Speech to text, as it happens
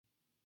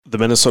The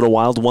Minnesota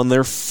Wild won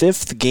their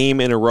fifth game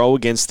in a row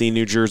against the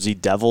New Jersey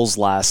Devils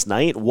last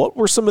night. What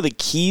were some of the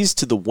keys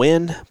to the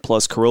win?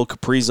 Plus, Kirill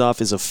Kaprizov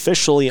is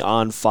officially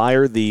on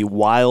fire. The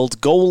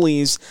Wild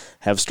goalies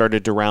have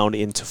started to round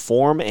into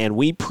form, and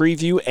we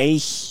preview a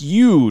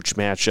huge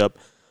matchup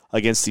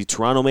against the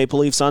Toronto Maple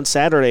Leafs on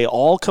Saturday,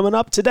 all coming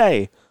up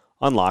today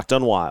on Locked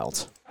on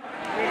Wild.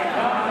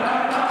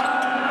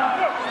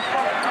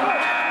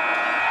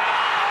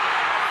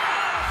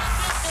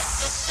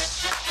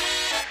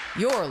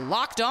 You're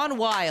Locked on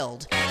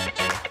Wild,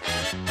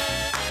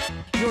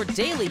 your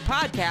daily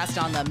podcast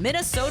on the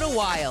Minnesota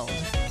Wild,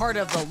 part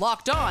of the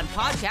Locked On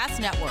Podcast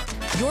Network,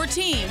 your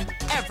team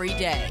every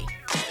day.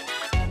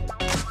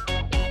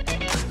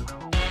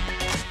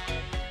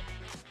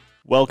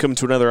 Welcome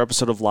to another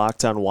episode of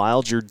Locked on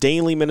Wild, your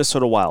daily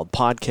Minnesota Wild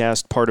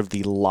podcast, part of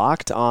the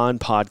Locked On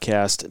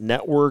Podcast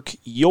Network,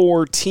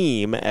 your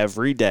team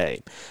every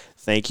day.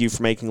 Thank you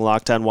for making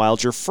Locked on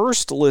Wild your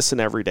first listen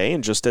every day.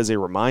 And just as a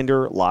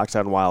reminder, Locked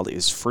on Wild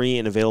is free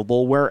and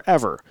available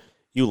wherever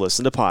you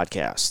listen to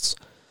podcasts.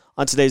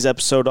 On today's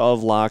episode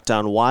of Locked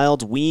on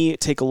Wild, we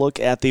take a look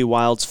at the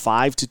Wild's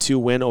 5-2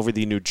 win over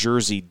the New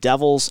Jersey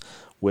Devils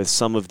with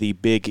some of the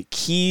big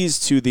keys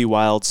to the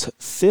Wild's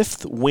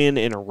fifth win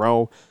in a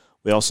row.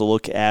 We also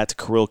look at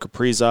Kirill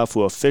Kaprizov,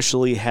 who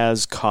officially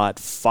has caught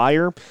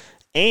fire,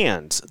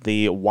 and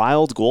the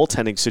Wild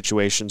goaltending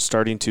situation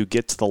starting to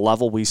get to the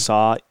level we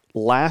saw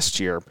last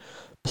year.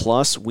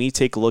 Plus, we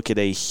take a look at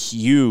a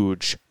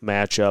huge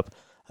matchup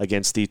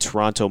against the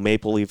Toronto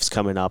Maple Leafs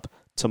coming up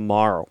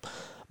tomorrow.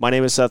 My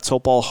name is Seth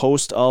Topal,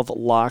 host of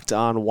Locked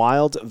on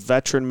Wild,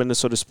 veteran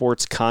Minnesota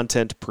sports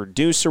content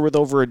producer with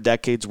over a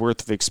decade's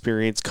worth of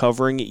experience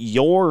covering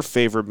your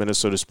favorite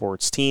Minnesota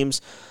sports teams,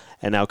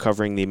 and now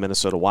covering the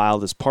Minnesota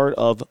Wild as part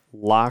of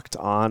Locked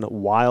on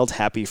Wild.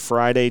 Happy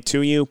Friday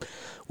to you.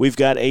 We've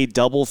got a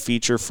double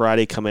feature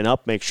Friday coming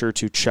up. Make sure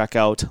to check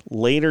out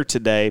later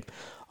today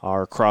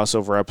our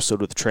crossover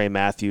episode with Trey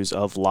Matthews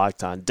of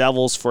Locked on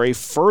Devils for a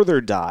further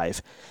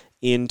dive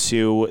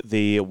into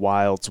the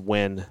Wild's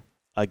win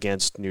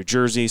against New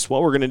Jersey. So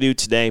what we're going to do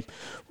today,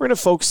 we're going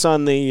to focus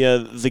on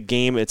the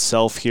game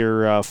itself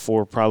here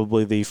for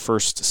probably the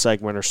first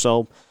segment or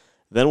so.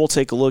 Then we'll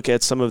take a look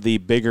at some of the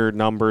bigger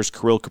numbers.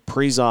 Kirill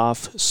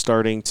Kaprizov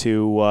starting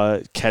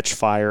to catch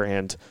fire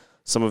and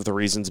some of the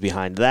reasons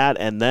behind that.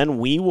 And then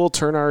we will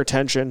turn our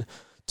attention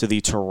to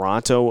the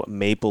Toronto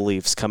Maple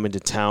Leafs coming to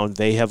town.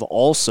 They have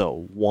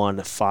also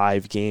won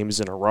 5 games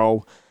in a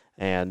row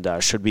and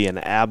should be an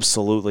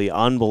absolutely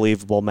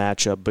unbelievable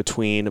matchup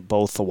between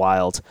both the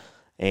Wild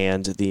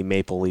and the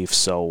Maple Leafs.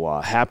 So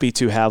happy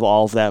to have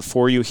all of that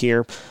for you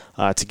here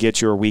to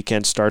get your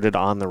weekend started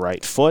on the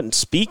right foot. And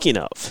speaking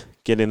of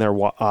getting their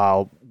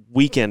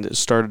weekend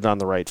started on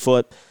the right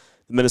foot,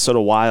 the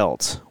Minnesota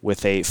Wild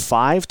with a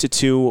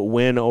 5-2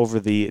 win over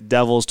the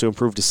Devils to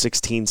improve to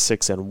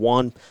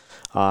 16-6-1.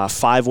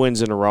 5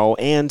 wins in a row,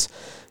 and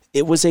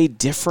it was a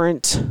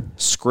different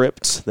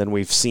script than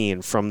we've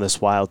seen from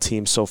this Wild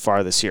team so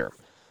far this year.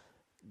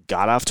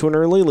 Got off to an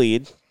early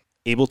lead,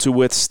 able to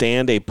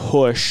withstand a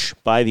push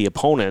by the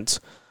opponent,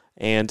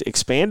 and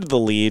expanded the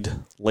lead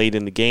late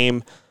in the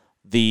game.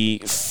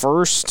 The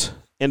first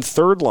and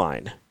third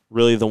line,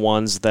 really the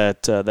ones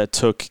that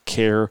took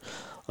care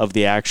of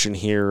the action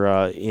here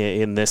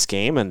in this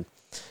game, and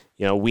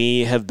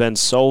we have been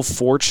so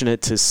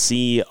fortunate to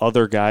see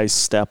other guys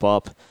step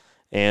up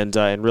and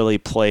really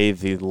play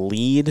the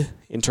lead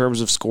in terms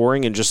of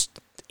scoring and just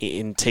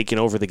in taking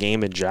over the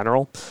game in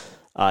general.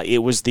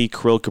 It was the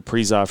Kirill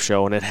Kaprizov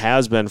show, and it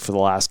has been for the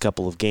last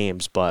couple of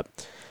games, but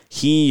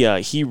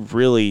he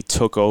really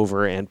took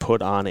over and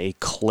put on a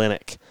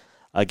clinic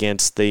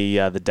against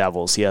the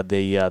Devils. He had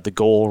the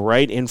goal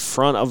right in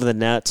front of the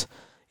net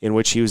in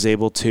which he was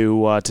able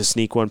to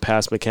sneak one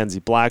past Mackenzie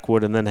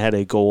Blackwood, and then had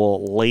a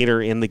goal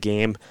later in the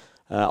game.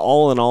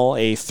 All in all,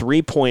 a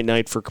 3-point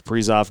night for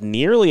Kaprizov,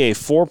 nearly a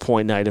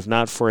 4-point night, if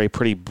not for a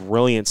pretty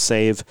brilliant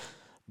save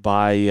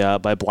by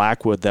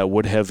Blackwood that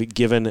would have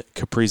given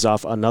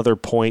Kaprizov another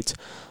point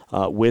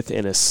with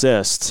an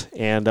assist.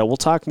 And we'll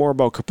talk more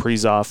about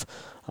Kaprizov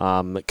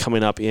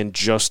coming up in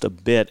just a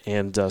bit,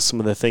 and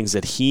some of the things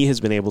that he has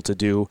been able to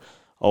do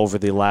over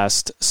the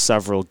last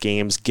several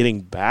games,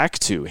 getting back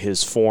to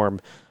his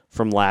form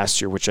from last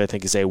year, which I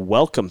think is a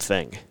welcome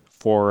thing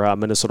for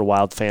Minnesota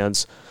Wild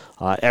fans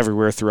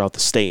everywhere throughout the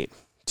state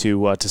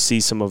to see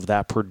some of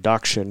that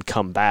production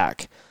come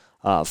back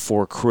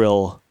for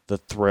Kirill the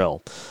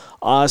Thrill.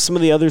 Some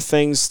of the other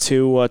things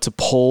to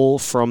pull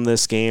from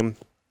this game,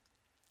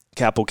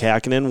 Kaapo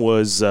Kähkönen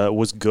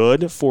was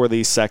good for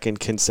the second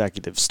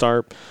consecutive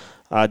start.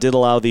 Did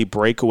allow the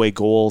breakaway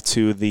goal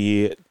to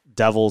the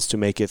Devils to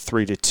make it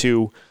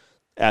 3-2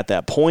 at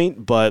that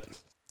point, but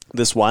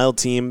this Wild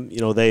team,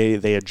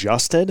 they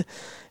adjusted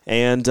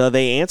and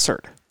they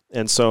answered.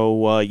 And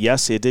so,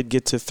 yes, it did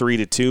get to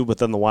 3-2, but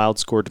then the Wild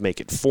scored to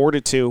make it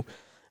 4-2,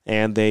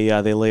 and they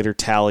later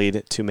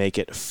tallied to make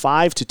it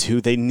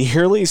 5-2. They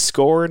nearly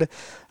scored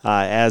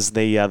as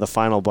the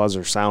final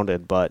buzzer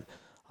sounded, but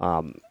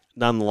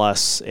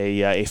nonetheless,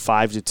 a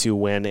 5-2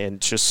 win, and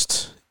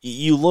just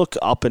you look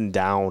up and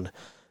down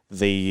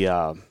the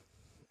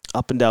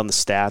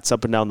stats,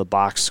 up and down the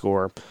box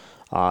score,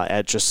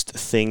 at just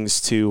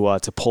things to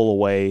pull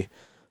away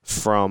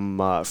from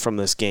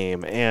this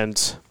game.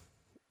 And,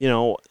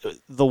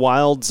 the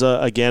Wild's,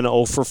 again,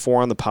 0 for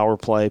 4 on the power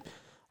play.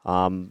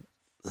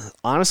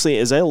 Honestly,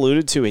 as I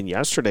alluded to in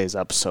yesterday's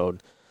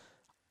episode,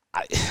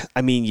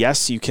 I mean,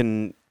 yes, you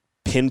can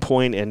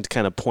pinpoint and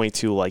kind of point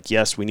to, like,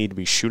 yes, we need to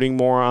be shooting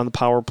more on the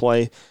power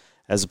play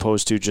as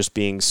opposed to just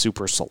being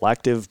super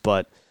selective.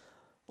 But,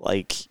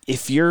 like,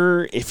 if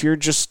you're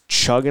just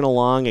chugging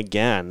along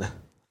again,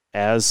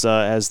 as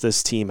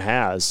this team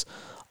has,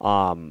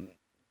 the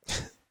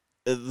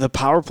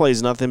power play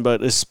is nothing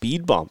but a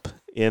speed bump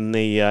in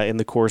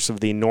the course of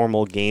the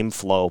normal game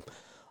flow,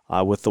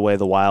 with the way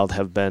the Wild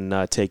have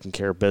been taking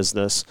care of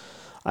business.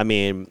 I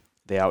mean,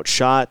 they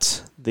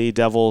outshot the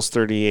Devils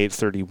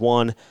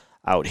 38-31,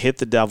 out-hit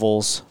the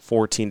Devils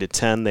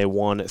 14-10. They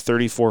won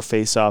 34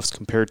 faceoffs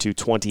compared to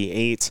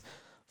 28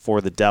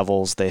 for the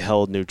Devils. They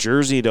held New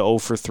Jersey to 0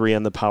 for 3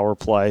 on the power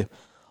play.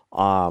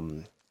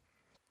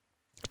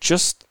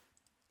 Just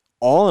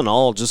all in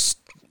all, just,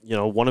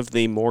 one of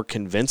the more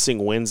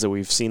convincing wins that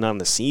we've seen on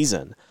the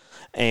season.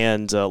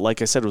 And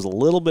like I said, it was a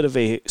little bit of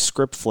a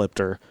script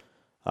flipper,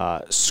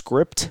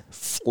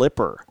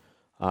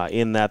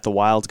 in that the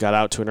Wild got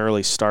out to an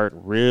early start,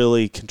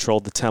 really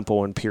controlled the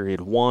tempo in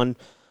period 1.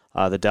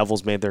 The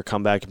Devils made their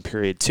comeback in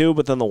period 2,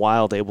 but then the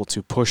Wild able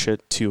to push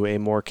it to a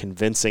more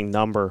convincing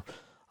number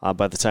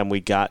by the time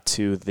we got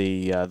to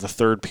the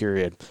third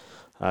period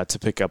to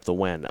pick up the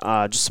win.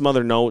 Just some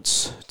other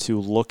notes to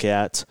look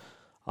at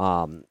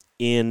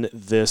in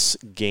this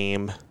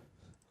game.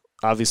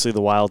 Obviously,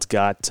 the Wild's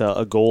got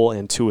a goal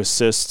and 2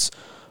 assists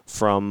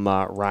from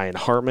Ryan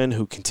Hartman,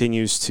 who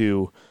continues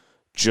to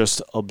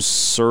just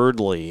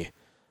absurdly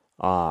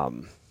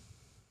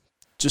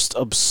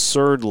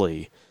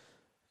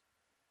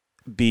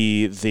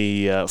be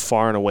the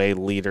far and away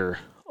leader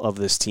of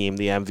this team,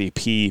 the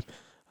MVP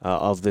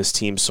of this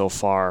team so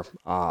far,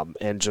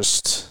 and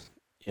just,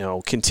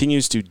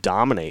 continues to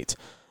dominate.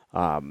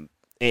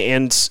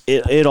 And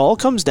it all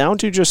comes down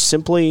to just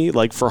simply,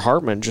 like for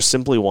Hartman, just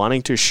simply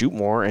wanting to shoot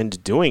more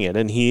and doing it.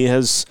 And he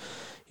has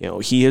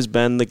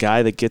been the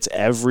guy that gets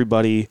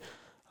everybody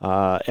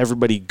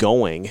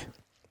going.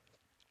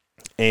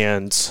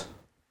 And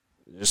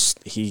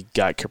just he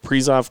got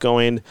Kaprizov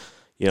going.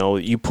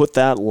 You put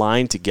that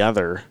line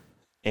together,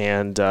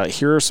 and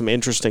here are some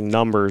interesting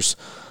numbers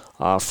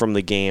from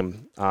the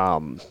game,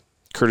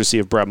 courtesy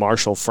of Brett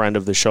Marshall, friend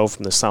of the show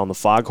from the Sound the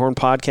Foghorn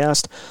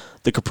podcast.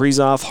 The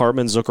Kaprizov,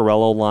 Hartman,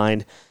 Zuccarello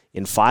line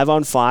in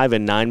 5-on-5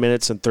 in 9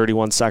 minutes and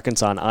 31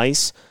 seconds on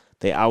ice.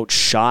 They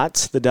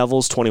outshot the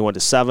Devils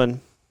 21-7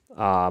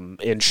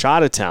 in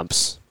shot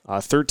attempts,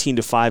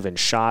 13-5 in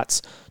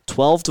shots,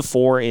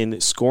 12-4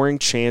 in scoring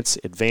chance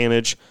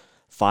advantage,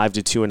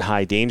 5-2 in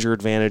high danger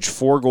advantage,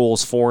 4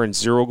 goals for and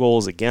 0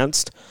 goals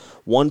against,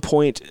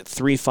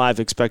 1.35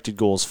 expected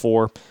goals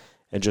for,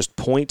 and just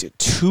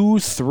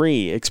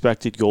 0.23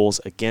 expected goals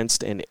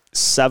against, and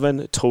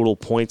 7 total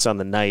points on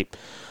the night.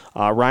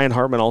 Ryan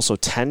Hartman also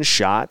 10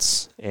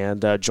 shots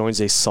and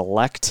joins a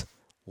select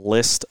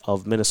list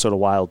of Minnesota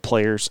Wild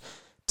players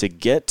to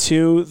get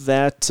to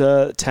that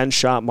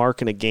 10-shot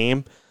mark in a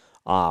game.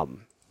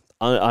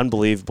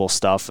 Unbelievable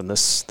stuff, and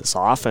this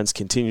offense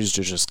continues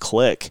to just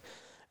click.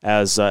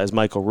 As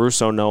Michael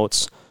Russo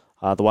notes,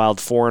 the Wild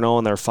 4-0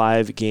 in their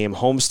 5-game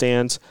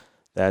homestand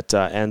that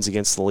ends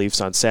against the Leafs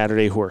on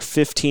Saturday, who are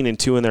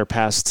 15-2 in their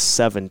past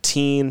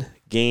 17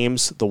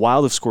 games. The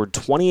Wild have scored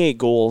 28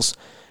 goals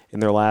in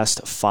their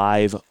last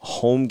 5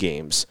 home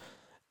games,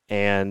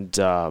 and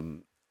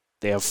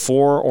they have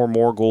 4 or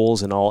more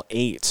goals in all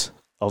 8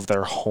 of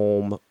their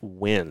home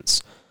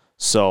wins.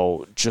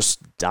 So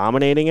just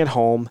dominating at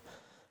home,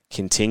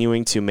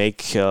 continuing to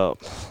make a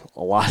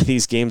lot of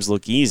these games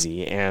look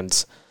easy,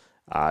 and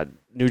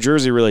New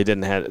Jersey really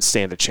didn't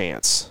stand a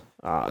chance.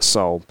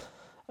 So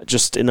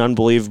just an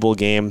unbelievable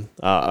game,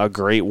 a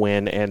great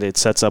win, and it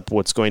sets up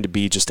what's going to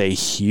be just a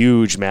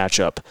huge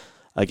matchup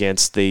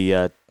against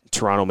the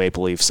Toronto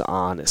Maple Leafs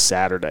on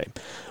Saturday.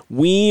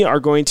 We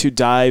are going to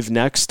dive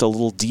next a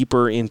little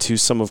deeper into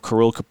some of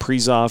Kirill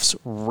Kaprizov's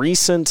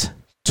recent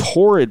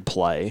torrid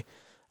play,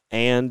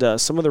 and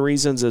some of the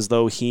reasons as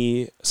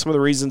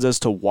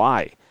to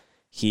why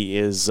he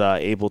is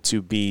able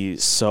to be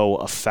so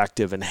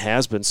effective and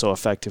has been so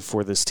effective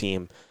for this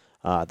team.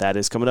 That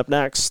is coming up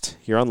next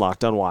here on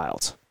Locked On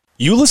Wild.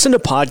 You listen to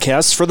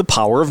podcasts for the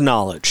power of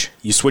knowledge.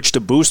 You switch to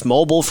Boost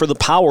Mobile for the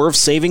power of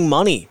saving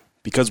money.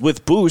 Because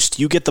with Boost,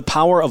 you get the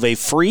power of a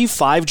free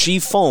 5G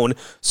phone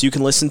so you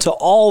can listen to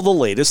all the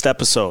latest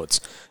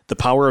episodes. The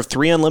power of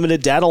 3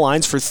 unlimited data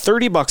lines for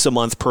 $30 a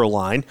month per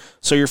line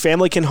so your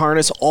family can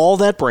harness all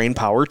that brain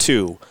power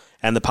too.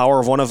 And the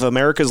power of one of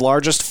America's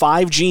largest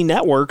 5G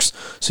networks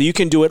so you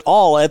can do it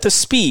all at the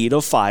speed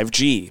of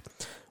 5G.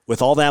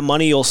 With all that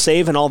money you'll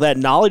save and all that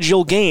knowledge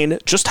you'll gain,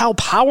 just how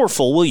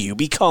powerful will you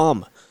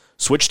become?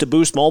 Switch to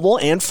Boost Mobile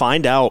and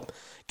find out.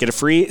 Get a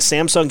free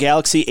Samsung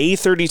Galaxy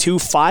A32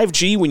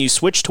 5G when you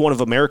switch to one of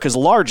America's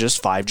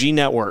largest 5G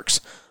networks.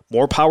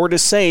 More power to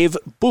save,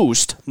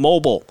 Boost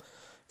Mobile.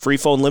 Free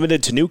phone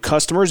limited to new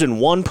customers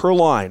and one per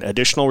line.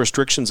 Additional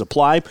restrictions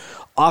apply.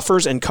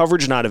 Offers and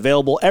coverage not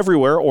available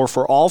everywhere or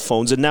for all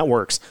phones and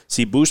networks.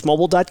 See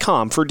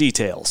boostmobile.com for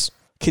details.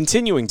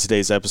 Continuing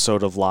today's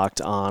episode of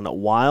Locked On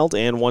Wild,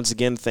 and once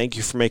again, thank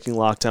you for making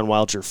Locked On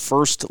Wild your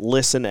first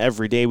listen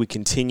every day. We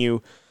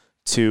continue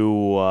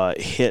to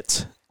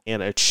hit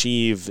and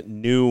achieve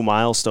new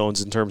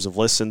milestones in terms of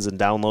listens and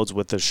downloads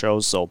with the show.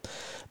 So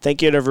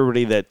thank you to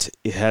everybody that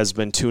has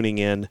been tuning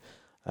in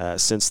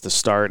since the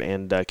start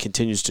and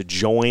continues to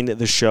join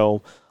the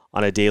show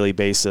on a daily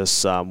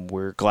basis.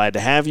 We're glad to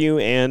have you,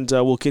 and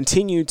we'll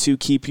continue to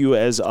keep you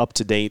as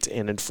up-to-date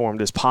and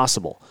informed as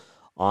possible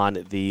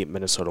on the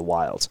Minnesota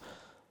Wild.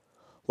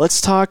 Let's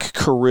talk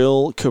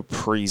Kirill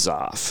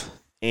Kaprizov.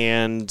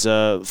 And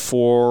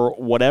for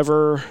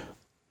whatever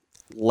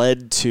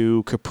led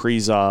to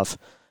Kaprizov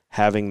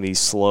having the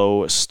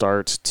slow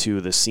start to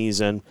the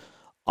season,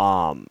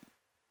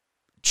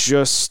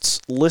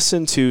 just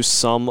listen to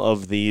some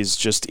of these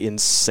just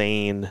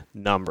insane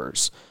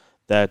numbers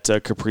that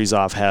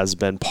Kaprizov has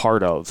been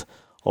part of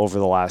over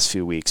the last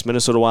few weeks.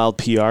 Minnesota Wild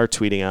PR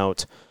tweeting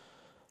out,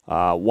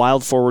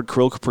 Wild forward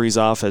Kirill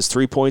Kaprizov has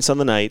 3 points on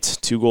the night,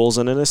 2 goals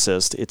and an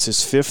assist. It's his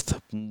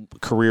 5th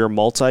career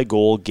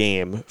multi-goal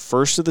game,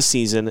 1st of the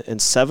season,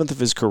 and 7th of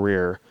his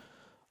career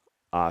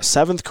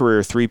 7th career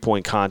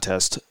 3-point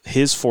contest,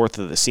 his 4th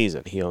of the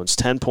season. He owns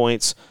 10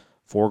 points,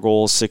 4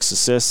 goals, 6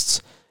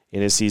 assists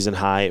in his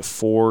season-high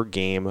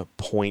 4-game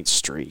point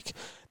streak.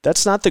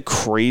 That's not the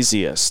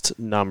craziest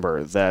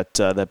number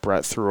that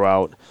Brett threw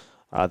out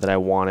that I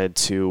wanted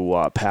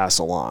to pass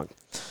along.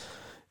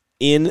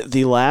 In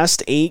the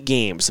last 8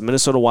 games, the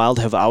Minnesota Wild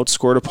have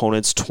outscored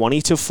opponents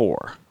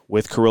 20-4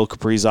 with Kirill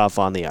Kaprizov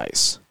on the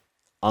ice.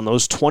 On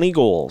those 20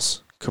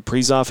 goals,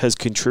 Kaprizov has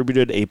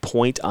contributed a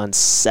point on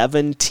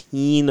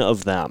 17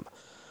 of them,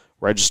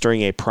 registering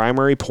a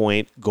primary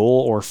point,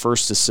 goal, or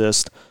first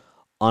assist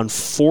on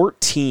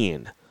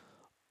 14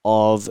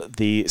 of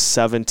the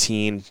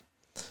 17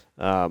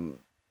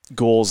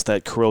 goals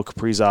that Kirill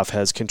Kaprizov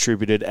has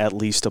contributed at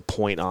least a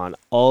point on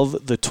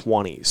of the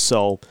 20.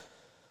 So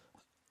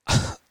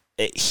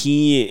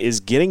he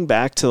is getting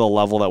back to the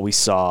level that we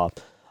saw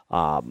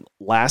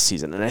last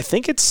season, and I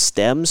think it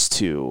stems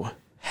to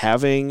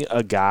having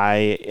a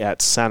guy at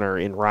center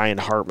in Ryan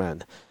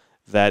Hartman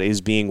that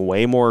is being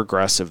way more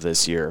aggressive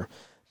this year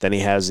than he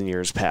has in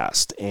years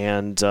past.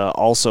 And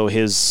also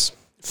his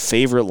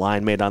favorite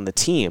line mate on the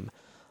team,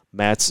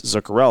 Mats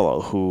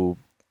Zuccarello, who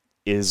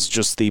is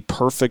just the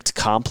perfect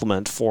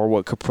complement for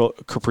what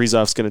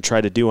Kaprizov's going to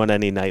try to do on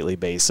any nightly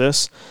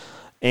basis.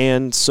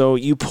 And so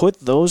you put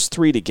those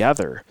 3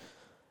 together,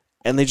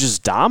 and they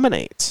just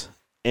dominate.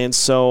 And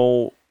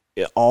so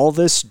all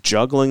this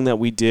juggling that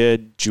we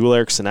did, Joel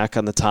Eriksson Ek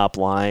on the top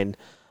line,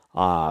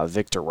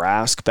 Victor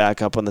Rask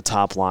back up on the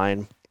top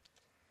line,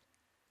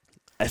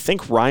 I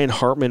think Ryan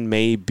Hartman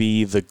may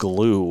be the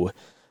glue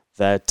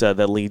that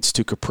leads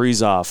to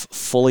Kaprizov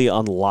fully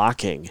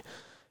unlocking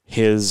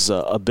his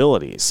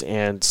abilities.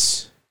 And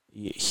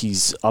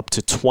he's up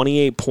to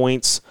 28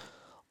 points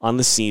on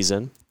the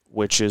season,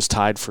 which is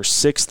tied for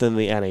 6th in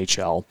the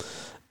NHL.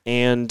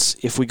 And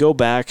if we go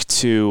back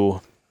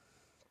to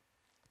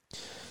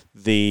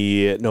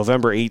the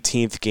November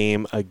 18th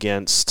game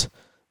against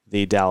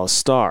the Dallas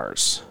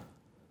Stars,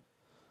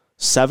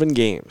 7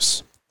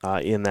 games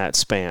in that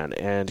span,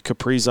 and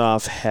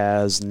Kaprizov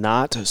has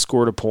not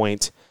scored a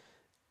point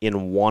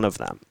in one of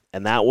them.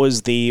 And that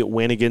was the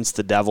win against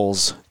the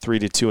Devils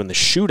 3-2 in the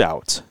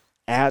shootout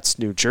at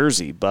New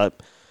Jersey.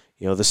 But,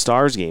 the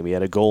Stars game, he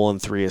had a goal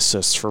and 3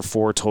 assists for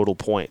 4 total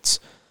points.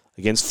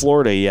 Against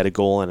Florida, he had a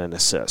goal and an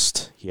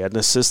assist. He had an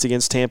assist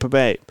against Tampa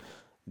Bay.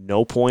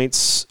 No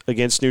points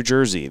against New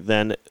Jersey.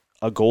 Then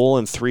a goal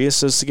and 3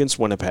 assists against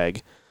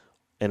Winnipeg,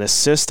 an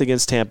assist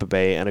against Tampa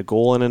Bay, and a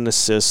goal and an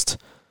assist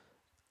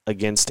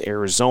against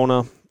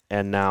Arizona.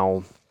 And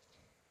now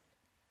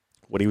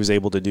what he was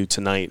able to do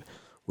tonight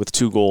with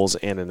 2 goals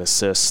and an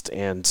assist.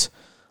 And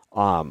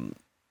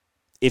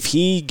if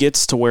he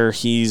gets to where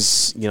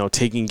he's,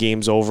 taking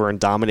games over and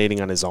dominating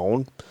on his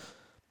own,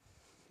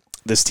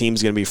 this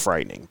team's going to be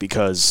frightening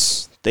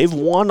because they've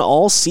won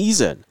all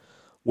season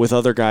with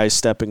other guys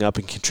stepping up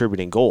and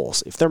contributing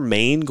goals. If their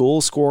main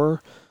goal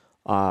scorer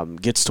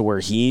gets to where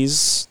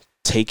he's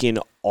taking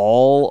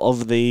all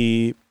of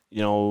the,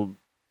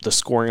 the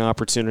scoring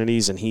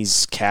opportunities and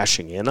he's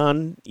cashing in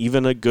on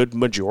even a good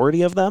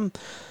majority of them,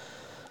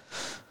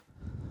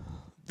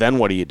 then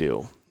what do you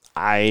do?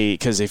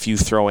 Because if you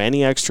throw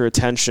any extra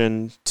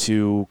attention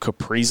to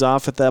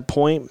Kaprizov at that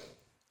point,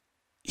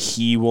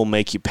 he will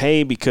make you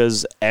pay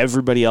because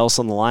everybody else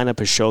on the lineup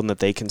has shown that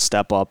they can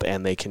step up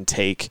and they can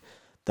take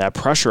that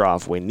pressure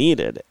off when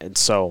needed. And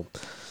so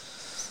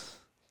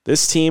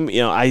this team,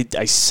 I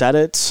said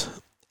it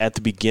at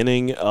the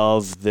beginning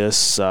of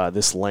this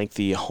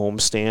lengthy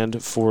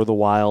homestand for the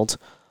Wild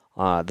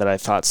that I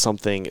thought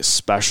something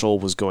special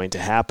was going to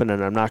happen,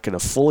 and I'm not going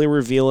to fully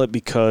reveal it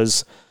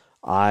because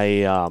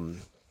I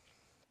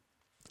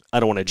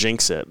don't want to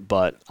jinx it,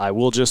 but I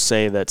will just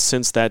say that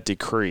since that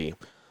decree,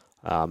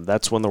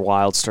 that's when the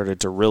Wild started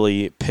to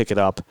really pick it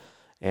up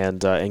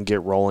and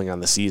get rolling on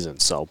the season.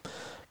 So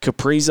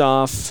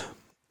Kaprizov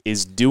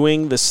is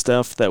doing the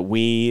stuff that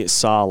we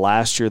saw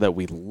last year that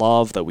we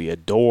love, that we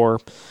adore,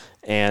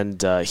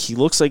 and he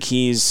looks like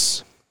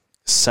he's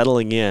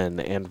settling in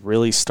and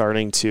really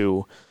starting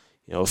to,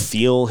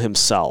 feel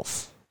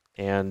himself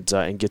and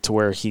get to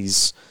where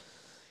he's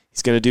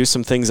going to do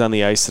some things on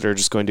the ice that are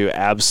just going to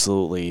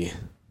absolutely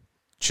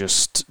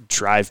just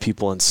drive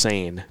people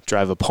insane,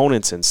 drive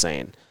opponents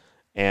insane,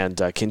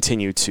 and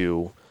continue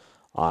to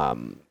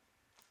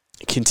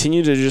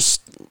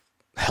just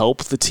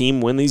help the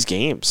team win these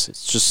games.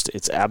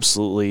 It's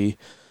absolutely,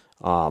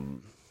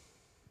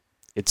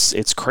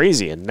 it's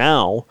crazy. And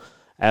now,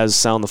 as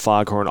Sound the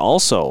Foghorn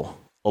also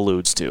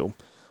alludes to,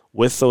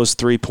 with those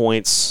 3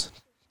 points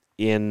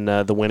in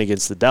the win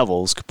against the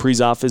Devils,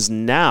 Kaprizov is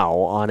now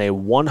on a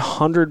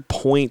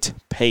 100-point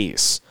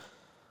pace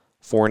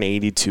for an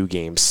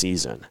 82-game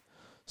season.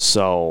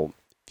 So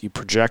if you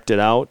project it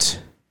out,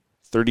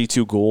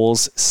 32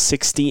 goals,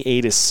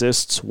 68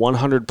 assists,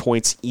 100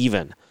 points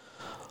even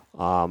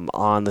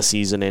on the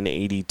season in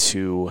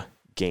 82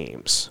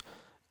 games.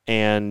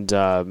 And,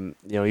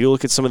 you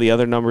look at some of the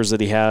other numbers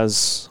that he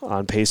has,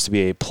 on pace to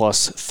be a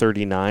plus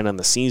 39 on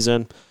the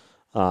season,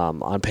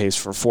 on pace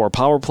for 4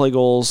 power play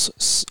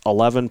goals,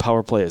 11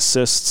 power play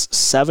assists,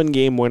 7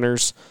 game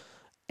winners,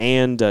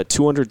 and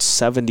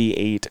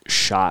 278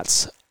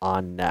 shots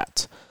on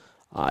net.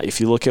 If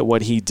you look at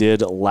what he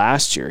did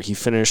last year, he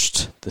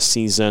finished the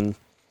season,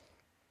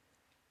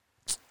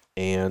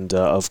 and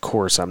of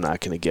course I'm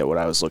not going to get what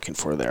I was looking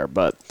for there,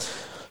 but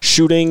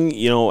shooting,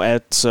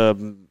 at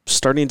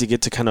starting to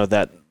get to kind of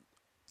that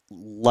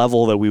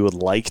level that we would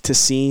like to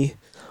see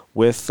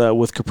with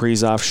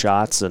Kaprizov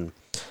shots. And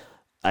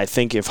I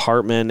think if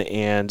Hartman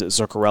and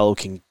Zuccarello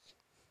can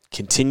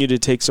continue to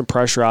take some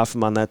pressure off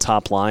him on that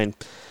top line,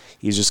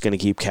 he's just going to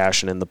keep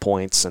cashing in the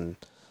points. And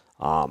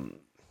how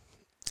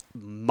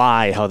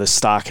the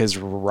stock has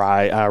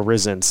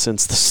risen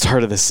since the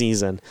start of the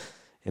season,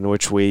 in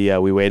which we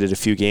waited a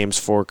few games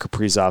for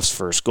Kaprizov's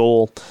first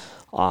goal.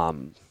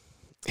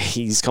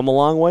 He's come a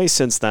long way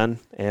since then,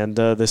 and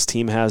this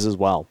team has as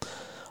well.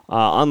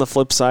 On the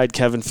flip side,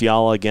 Kevin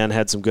Fiala again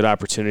had some good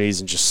opportunities,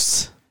 and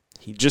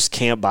he just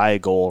can't buy a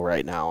goal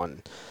right now,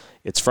 and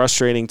it's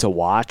frustrating to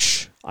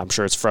watch. I'm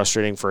sure it's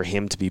frustrating for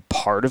him to be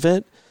part of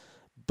it,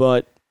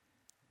 but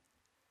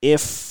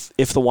if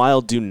the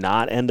Wild do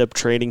not end up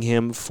trading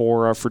him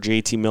for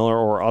JT Miller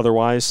or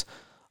otherwise,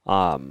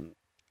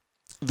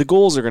 the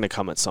goals are going to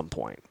come at some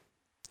point.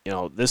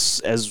 This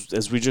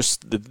as we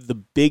just the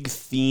big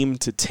theme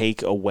to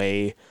take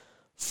away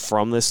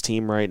from this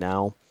team right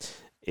now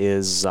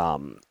is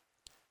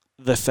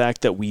the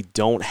fact that we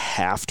don't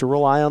have to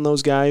rely on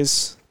those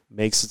guys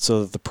makes it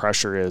so that the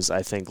pressure is,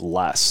 I think,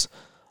 less.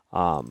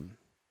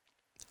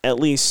 At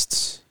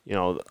least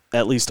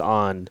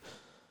on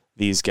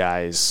these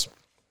guys.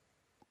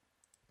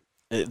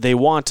 They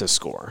want to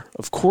score.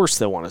 Of course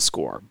they want to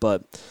score,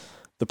 but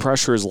the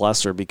pressure is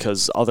lesser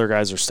because other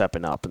guys are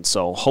stepping up. And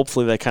so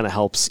hopefully that kind of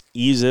helps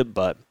ease it,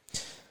 but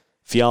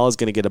Fiala's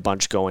going to get a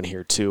bunch going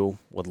here too.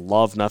 Would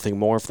love nothing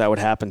more if that would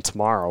happen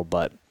tomorrow,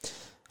 but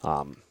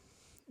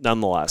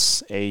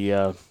nonetheless,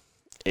 a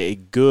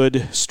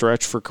good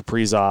stretch for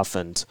Kaprizov,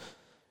 and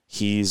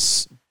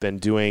he's been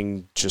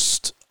doing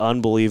just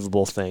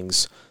unbelievable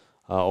things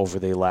over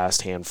the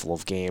last handful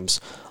of games.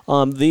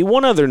 The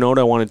one other note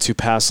I wanted to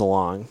pass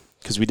along,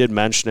 because we did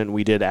mention it, and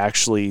we did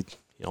actually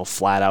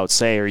flat out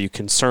say, are you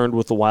concerned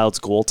with the Wild's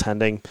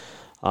goaltending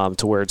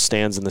to where it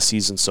stands in the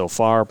season so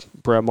far?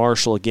 Brett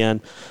Marshall,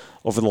 again,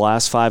 over the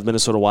last 5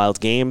 Minnesota Wild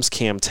games,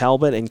 Cam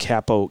Talbot and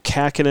Kaapo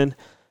Kähkönen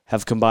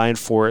have combined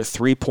for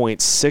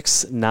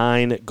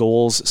 3.69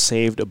 goals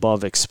saved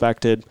above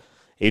expected,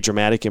 a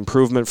dramatic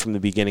improvement from the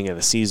beginning of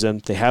the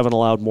season. They haven't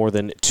allowed more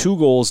than 2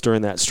 goals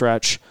during that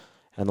stretch,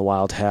 and the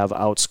Wild have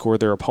outscored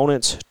their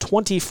opponents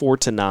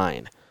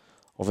 24-9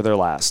 over their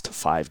last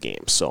 5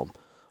 games. So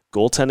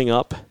goaltending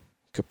up,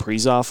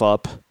 Kaprizov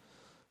up,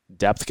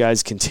 depth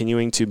guys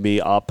continuing to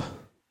be up.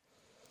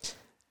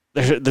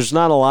 There's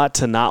not a lot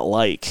to not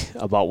like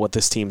about what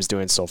this team's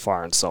doing so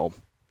far, and so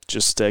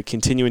just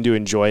continuing to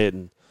enjoy it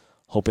and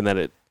hoping that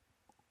it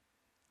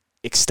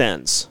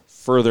extends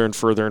further and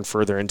further and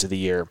further into the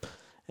year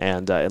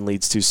and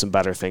leads to some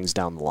better things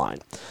down the line.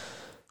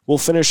 We'll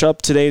finish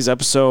up today's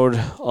episode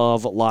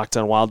of Locked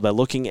on Wild by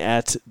looking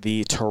at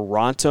the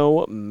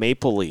Toronto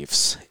Maple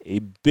Leafs, a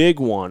big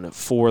one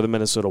for the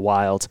Minnesota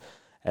Wild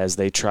as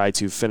they try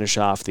to finish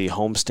off the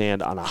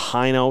homestand on a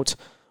high note.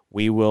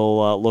 We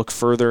will look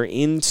further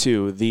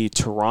into the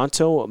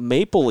Toronto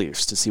Maple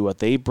Leafs to see what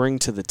they bring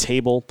to the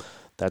table.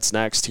 That's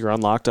next here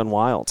on Locked on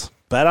Wild.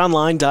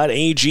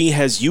 BetOnline.ag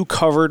has you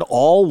covered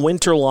all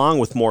winter long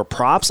with more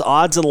props,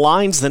 odds, and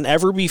lines than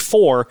ever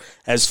before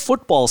as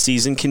football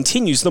season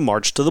continues the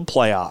march to the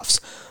playoffs.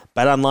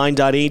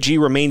 BetOnline.ag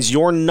remains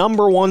your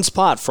number one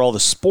spot for all the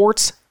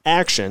sports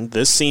action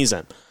this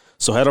season.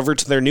 So head over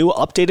to their new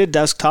updated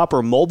desktop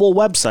or mobile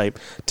website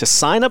to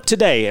sign up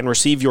today and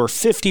receive your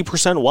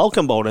 50%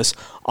 welcome bonus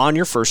on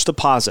your first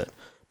deposit.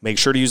 Make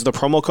sure to use the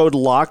promo code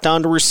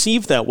LOCKEDON to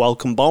receive that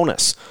welcome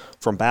bonus.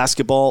 From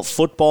basketball,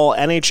 football,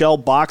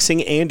 NHL,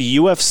 boxing, and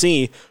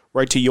UFC,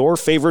 right to your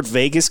favorite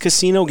Vegas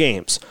casino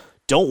games.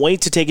 Don't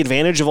wait to take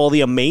advantage of all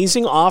the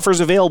amazing offers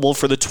available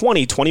for the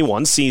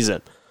 2021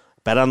 season.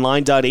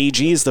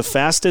 BetOnline.ag is the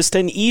fastest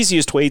and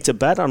easiest way to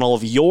bet on all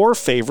of your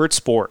favorite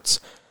sports.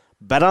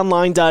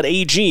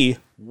 BetOnline.ag,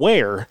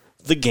 where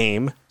the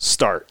game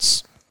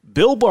starts.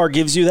 Built Bar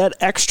gives you that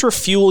extra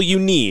fuel you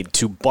need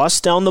to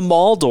bust down the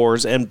mall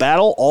doors and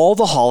battle all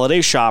the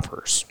holiday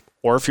shoppers.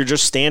 Or if you're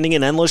just standing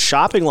in endless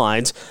shopping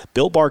lines,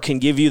 Built Bar can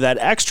give you that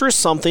extra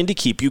something to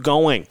keep you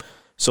going.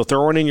 So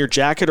throw it in your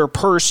jacket or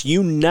purse,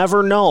 you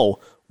never know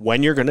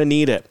when you're going to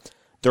need it.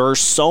 There are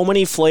so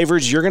many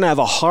flavors, you're going to have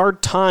a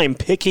hard time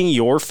picking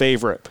your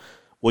favorite.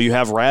 Will you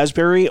have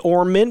raspberry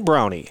or mint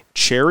brownie,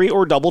 cherry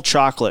or double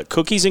chocolate,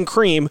 cookies and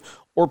cream,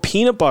 or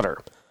peanut butter?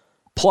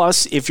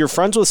 Plus, if you're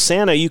friends with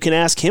Santa, you can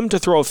ask him to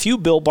throw a few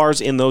Built Bars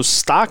in those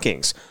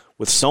stockings.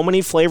 With so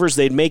many flavors,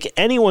 they'd make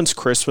anyone's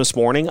Christmas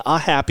morning a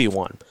happy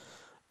one.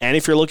 And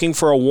if you're looking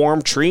for a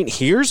warm treat,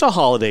 here's a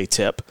holiday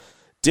tip.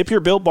 Dip your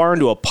Built Bar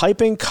into a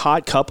piping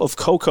hot cup of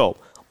cocoa.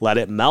 Let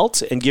it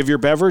melt and give your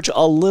beverage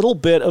a little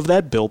bit of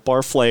that Built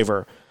Bar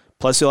flavor.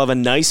 Plus, you'll have a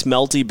nice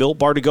melty Built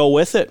Bar to go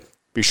with it.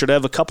 Be sure to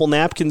have a couple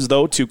napkins,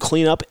 though, to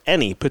clean up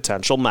any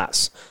potential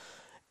mess.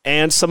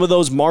 And some of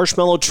those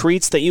marshmallow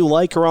treats that you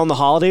like around the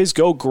holidays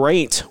go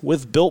great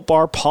with Built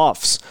Bar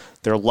Puffs.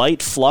 They're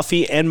light,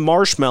 fluffy, and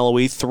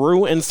marshmallowy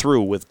through and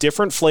through with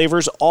different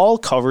flavors all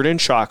covered in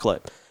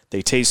chocolate.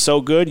 They taste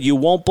so good you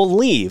won't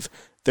believe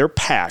they're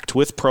packed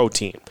with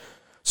protein.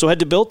 So head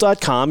to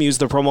Built.com, use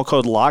the promo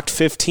code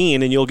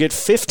LOCKED15, and you'll get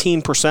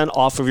 15%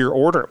 off of your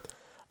order.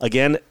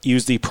 Again,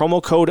 use the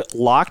promo code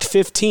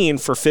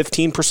LOCKED15 for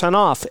 15%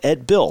 off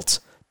at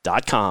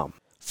Built.com.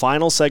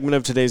 Final segment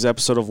of today's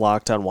episode of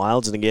Locked on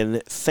Wilds. And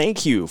again,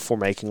 thank you for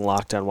making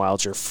Locked on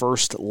Wilds your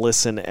first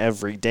listen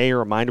every day. A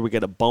reminder, we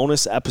get a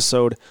bonus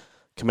episode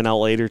coming out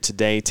later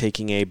today,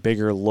 taking a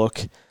bigger look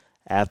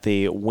at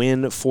the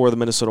win for the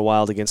Minnesota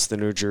Wild against the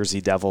New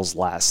Jersey Devils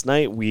last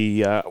night.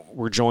 We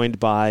were joined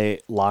by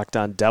Locked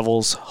on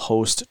Devils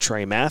host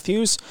Trey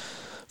Matthews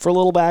for a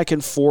little back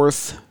and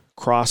forth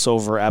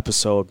crossover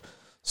episode.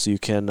 So you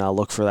can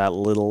look for that a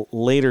little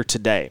later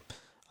today.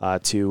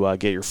 To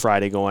get your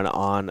Friday going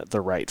on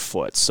the right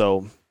foot.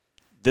 So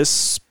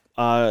this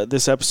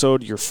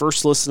episode, your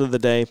first listen of the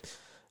day.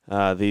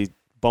 The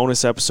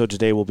bonus episode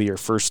today will be your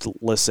first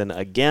listen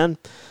again.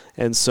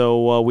 And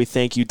so we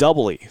thank you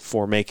doubly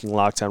for making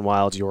Locked on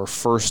Wild your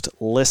first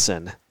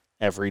listen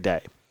every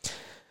day.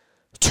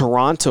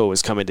 Toronto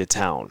is coming to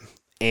town,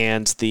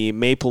 and the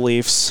Maple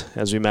Leafs,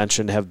 as we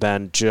mentioned, have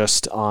been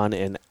just on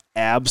an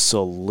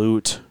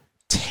absolute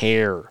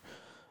tear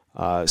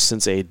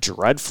since a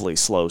dreadfully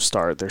slow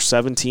start. They're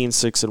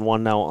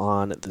 17-6-1 now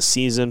on the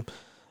season.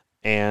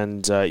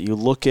 And you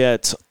look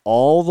at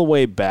all the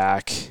way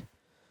back,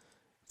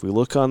 if we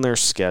look on their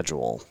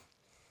schedule,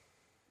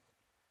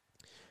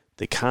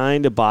 they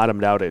kind of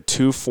bottomed out at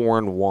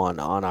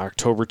 2-4-1 on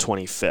October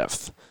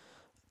 25th.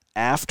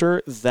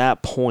 After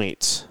that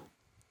point,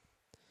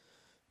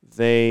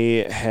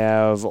 they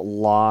have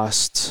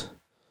lost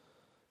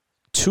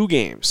 2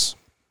 games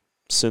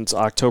since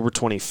October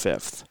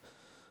 25th.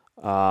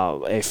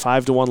 A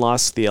 5-1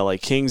 loss to the LA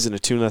Kings and a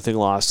 2-0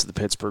 loss to the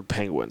Pittsburgh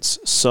Penguins.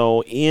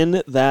 So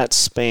in that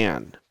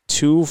span,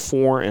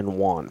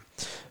 2-4-1,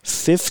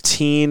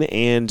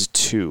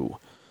 15-2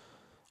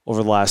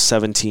 over the last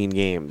 17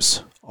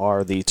 games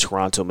are the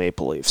Toronto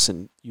Maple Leafs.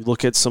 And you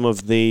look at some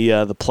of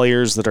the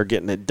players that are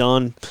getting it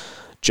done.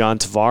 John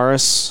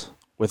Tavares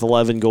with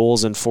 11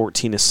 goals and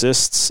 14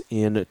 assists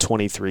in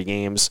 23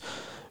 games.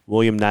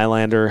 William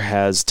Nylander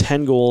has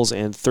 10 goals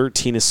and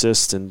 13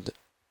 assists in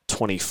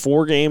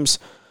 24 games.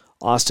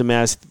 Austin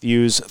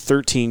Matthews,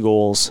 13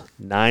 goals,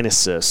 9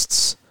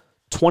 assists,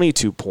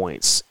 22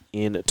 points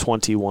in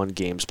 21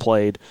 games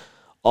played.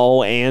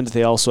 Oh, and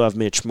they also have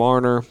Mitch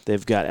Marner.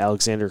 They've got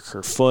Alexander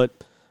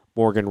Kerfoot,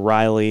 Morgan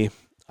Riley,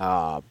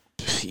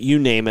 you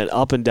name it,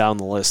 up and down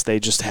the list. They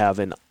just have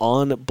an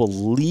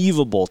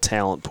unbelievable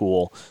talent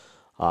pool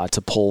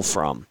to pull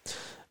from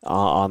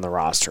on the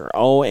roster.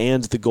 Oh,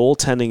 and the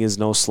goaltending is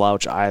no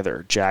slouch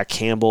either. Jack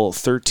Campbell,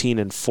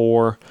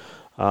 13-4.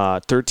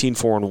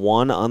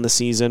 13-4-1 on the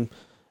season.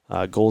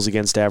 Goals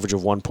against average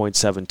of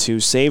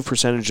 1.72. Save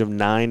percentage of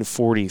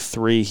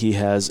 .943. He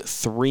has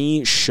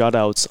 3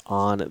 shutouts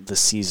on the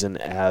season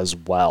as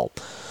well.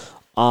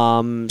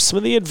 Some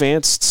of the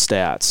advanced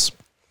stats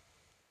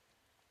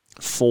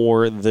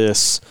for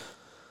this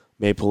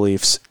Maple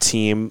Leafs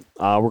team.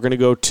 We're going to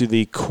go to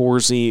the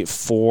Corsi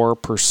for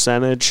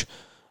percentage.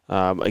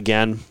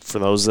 Again, for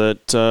those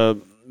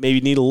that maybe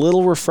need a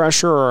little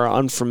refresher or are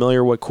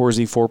unfamiliar what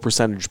Corsi for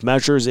percentage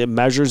measures, it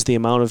measures the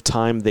amount of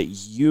time that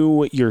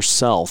you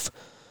yourself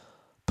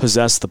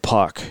possess the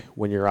puck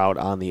when you're out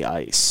on the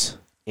ice.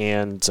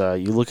 And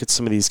you look at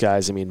some of these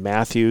guys. I mean,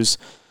 Matthews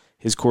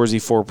His Corsi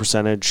for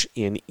percentage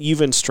in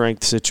even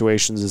strength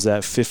situations is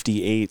at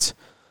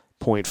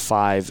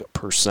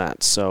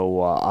 58.5%.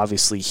 So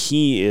obviously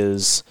he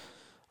is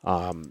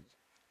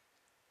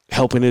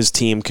helping his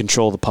team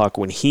control the puck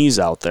when he's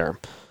out there.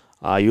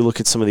 You look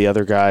at some of the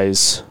other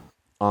guys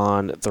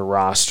on the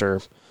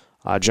roster.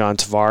 John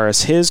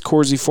Tavares, his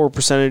Corsi for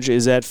percentage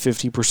is at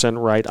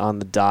 50% right on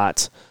the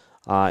dot.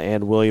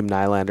 And William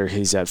Nylander,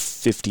 he's at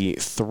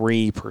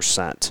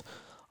 53%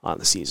 on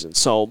the season.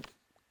 So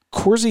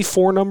Corsi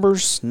for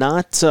numbers,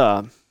 not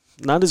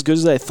as good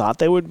as I thought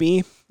they would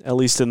be, at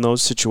least in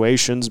those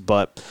situations.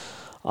 But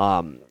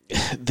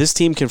this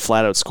team can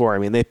flat out score. I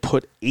mean, they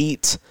put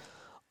 8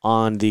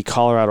 on the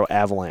Colorado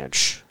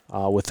Avalanche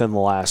within the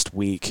last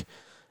week.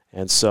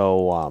 And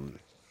so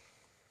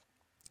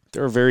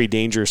they're a very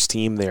dangerous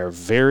team. They are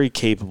very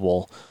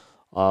capable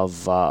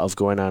of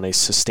going on a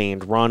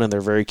sustained run, and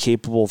they're very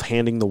capable of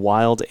handing the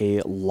Wild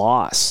a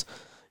loss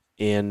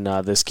in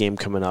this game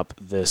coming up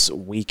this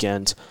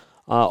weekend.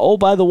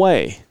 By the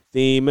way,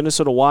 the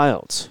Minnesota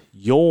Wild,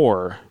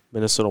 your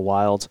Minnesota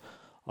Wild,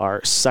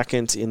 are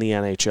second in the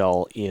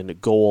NHL in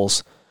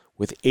goals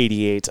with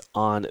 88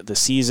 on the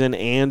season.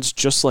 And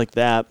just like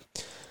that,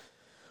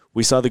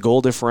 we saw the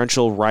goal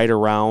differential right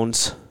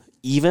around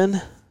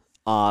even.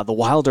 The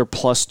Wild are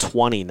plus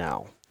 20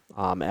 now.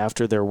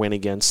 After their win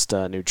against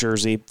New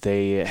Jersey,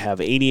 they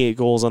have 88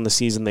 goals on the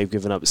season. They've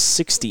given up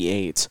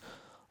 68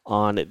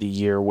 on the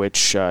year,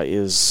 which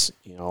is,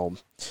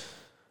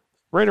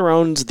 right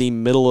around the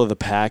middle of the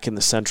pack in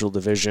the Central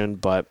Division.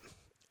 But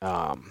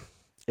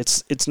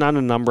it's not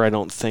a number I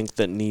don't think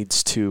that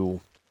needs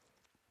to,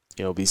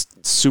 be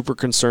super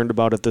concerned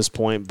about at this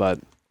point. But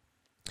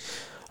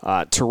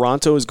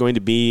Toronto is going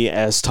to be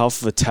as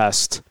tough of a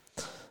test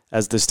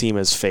as this team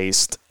has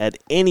faced at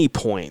any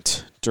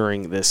point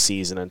during this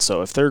season. And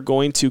so if they're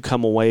going to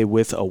come away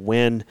with a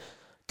win,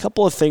 a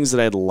couple of things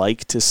that I'd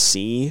like to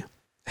see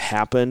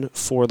happen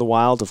for the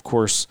Wild. Of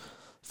course,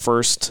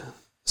 first,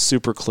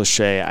 super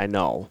cliche, I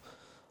know.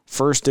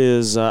 First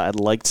is I'd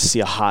like to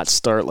see a hot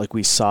start like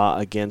we saw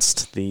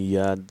against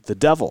the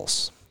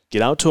Devils.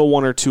 Get out to a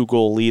 1 or 2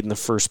 goal lead in the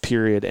first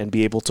period and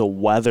be able to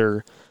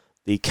weather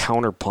the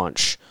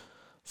counterpunch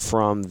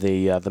from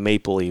the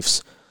Maple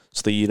Leafs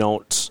so that you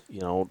don't,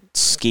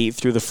 skate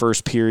through the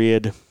first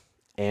period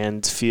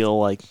and feel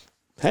like,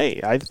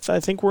 hey, I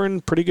think we're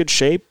in pretty good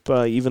shape,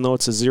 even though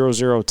it's a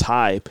 0-0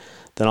 tie.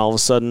 Then all of a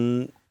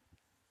sudden,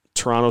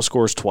 Toronto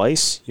scores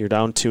twice, you're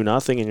down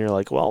 2-0, and you're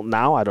like, well,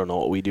 now I don't know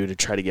what we do to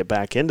try to get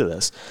back into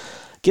this.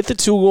 Get the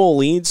 2-goal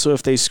lead, so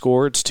if they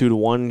score, it's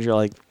 2-1, you're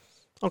like,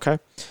 okay,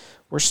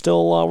 we're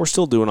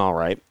still doing all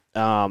right.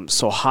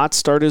 So hot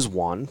start is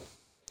 1.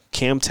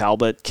 Cam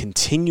Talbot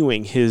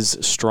continuing his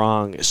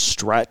strong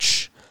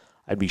stretch.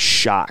 I'd be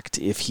shocked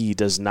if he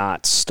does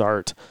not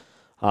start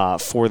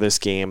for this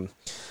game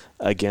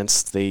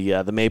against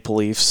the Maple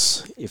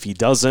Leafs. If he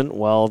doesn't,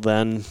 well,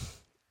 then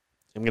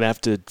I'm going to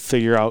have to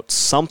figure out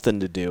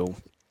something to do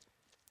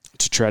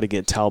to try to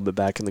get Talbot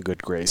back in the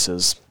good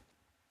graces.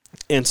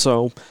 And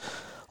so,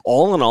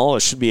 all in all,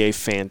 it should be a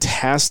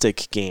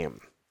fantastic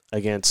game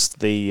against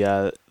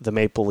the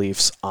Maple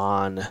Leafs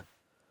on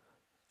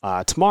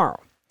tomorrow.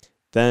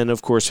 Then,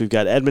 of course, we've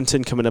got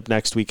Edmonton coming up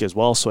next week as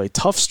well. So a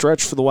tough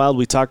stretch for the Wild.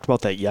 We talked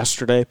about that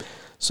yesterday.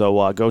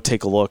 So go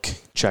take a look,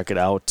 check it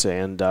out,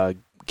 and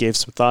gave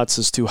some thoughts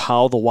as to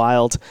how the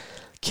Wild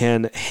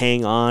can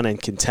hang on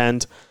and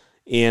contend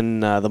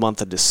in the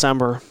month of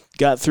December.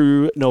 Got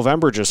through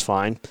November just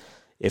fine.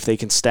 If they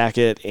can stack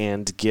it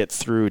and get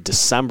through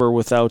December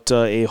without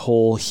a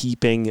whole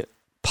heaping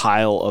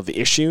pile of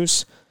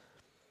issues,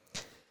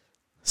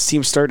 this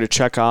team's starting to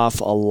check off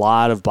a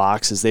lot of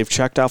boxes. They've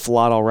checked off a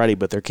lot already,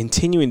 but they're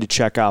continuing to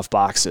check off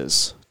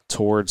boxes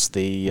towards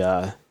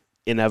the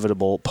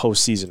inevitable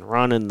postseason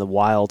run. And the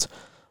Wild,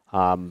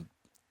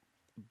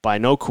 by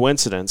no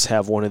coincidence,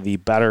 have one of the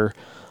better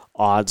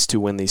odds to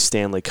win the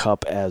Stanley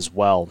Cup as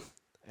well,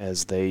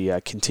 as they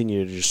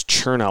continue to just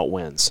churn out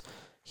wins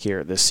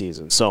here this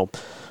season. So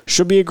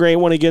should be a great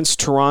one against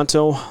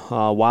Toronto.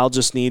 Wild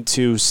just need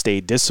to stay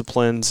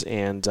disciplined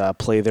and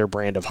play their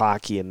brand of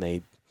hockey, and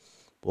they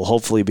will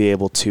hopefully be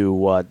able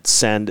to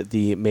send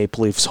the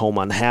Maple Leafs home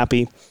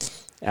unhappy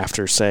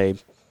after, say,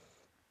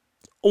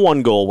 a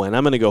 1-goal win.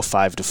 I'm going to go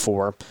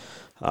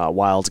 5-4.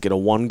 Wild get a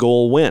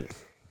 1-goal win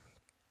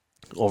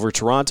over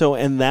Toronto,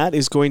 and that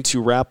is going to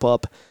wrap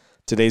up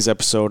today's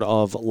episode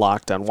of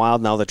Locked on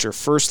Wild. Now that your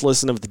first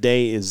listen of the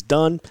day is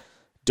done,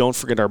 don't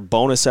forget our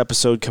bonus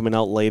episode coming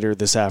out later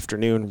this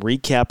afternoon,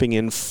 recapping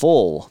in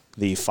full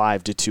the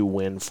 5-2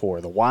 win for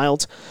the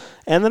Wild.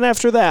 And then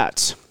after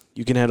that,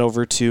 you can head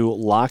over to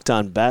Locked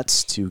On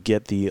Bets to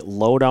get the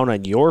lowdown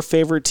on your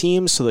favorite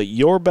teams so that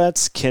your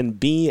bets can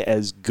be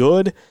as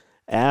good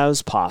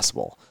as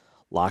possible.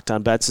 Locked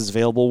On Bets is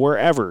available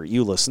wherever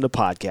you listen to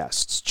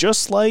podcasts,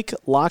 just like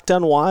Locked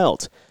On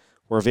Wild.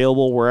 We're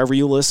available wherever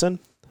you listen.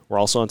 We're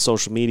also on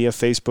social media,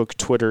 Facebook,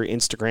 Twitter,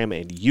 Instagram,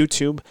 and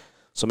YouTube.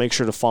 So make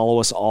sure to follow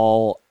us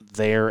all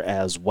there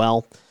as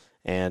well.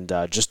 and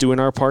just doing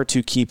our part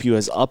to keep you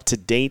as up to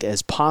date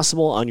as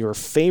possible on your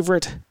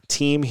favorite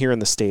team here in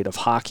the state of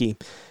hockey.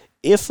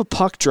 If a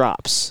puck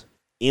drops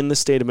in the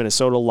state of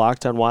Minnesota,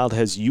 Locked On Wild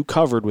has you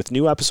covered with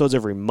new episodes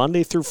every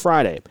Monday through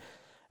Friday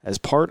as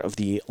part of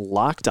the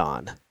Locked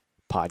On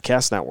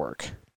Podcast Network.